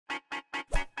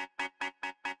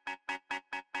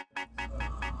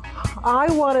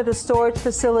I wanted a storage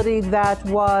facility that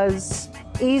was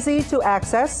easy to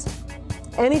access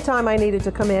anytime I needed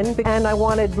to come in, and I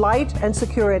wanted light and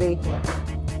security.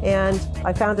 And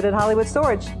I found it at Hollywood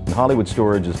Storage. Hollywood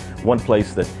Storage is one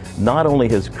place that not only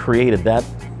has created that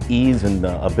ease and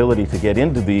ability to get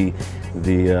into the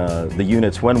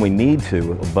units when we need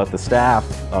to, but the staff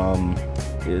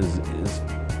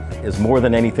is more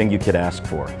than anything you could ask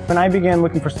for. When I began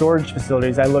looking for storage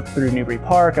facilities, I looked through Newbury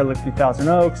Park, I looked through Thousand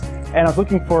Oaks, and I was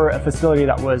looking for a facility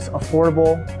that was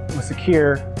affordable, was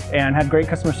secure, and had great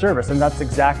customer service, and that's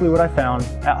exactly what I found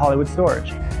at Hollywood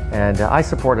Storage. And I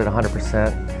supported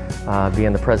 100%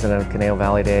 being the president of Conejo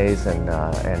Valley Days and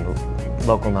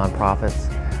local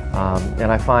nonprofits. And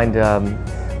I find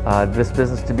this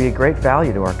business to be a great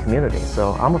value to our community,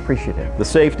 so I'm appreciative. The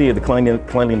safety of the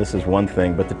cleanliness is one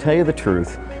thing, but to tell you the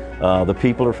truth, the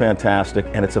people are fantastic,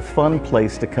 and it's a fun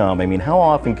place to come. I mean, how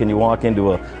often can you walk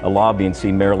into a lobby and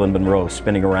see Marilyn Monroe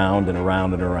spinning around and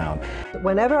around and around?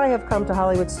 Whenever I have come to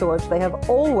Hollywood Storage, they have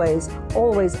always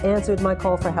answered my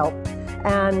call for help.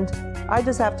 And I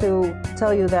just have to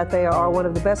tell you that they are one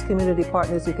of the best community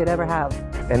partners you could ever have.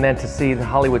 And then to see the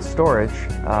Hollywood Storage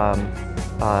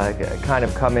kind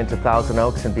of come into Thousand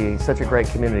Oaks and be such a great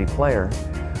community player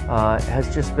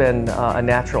has just been a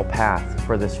natural path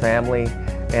for this family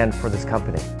and for this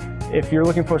company. If you're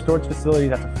looking for a storage facility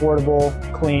that's affordable,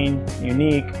 clean,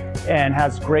 unique, and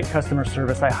has great customer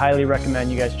service, I highly recommend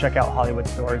you guys check out Hollywood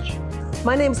Storage.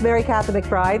 My name's Mary Catherine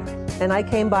McBride, and I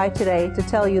came by today to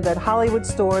tell you that Hollywood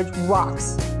Storage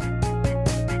rocks.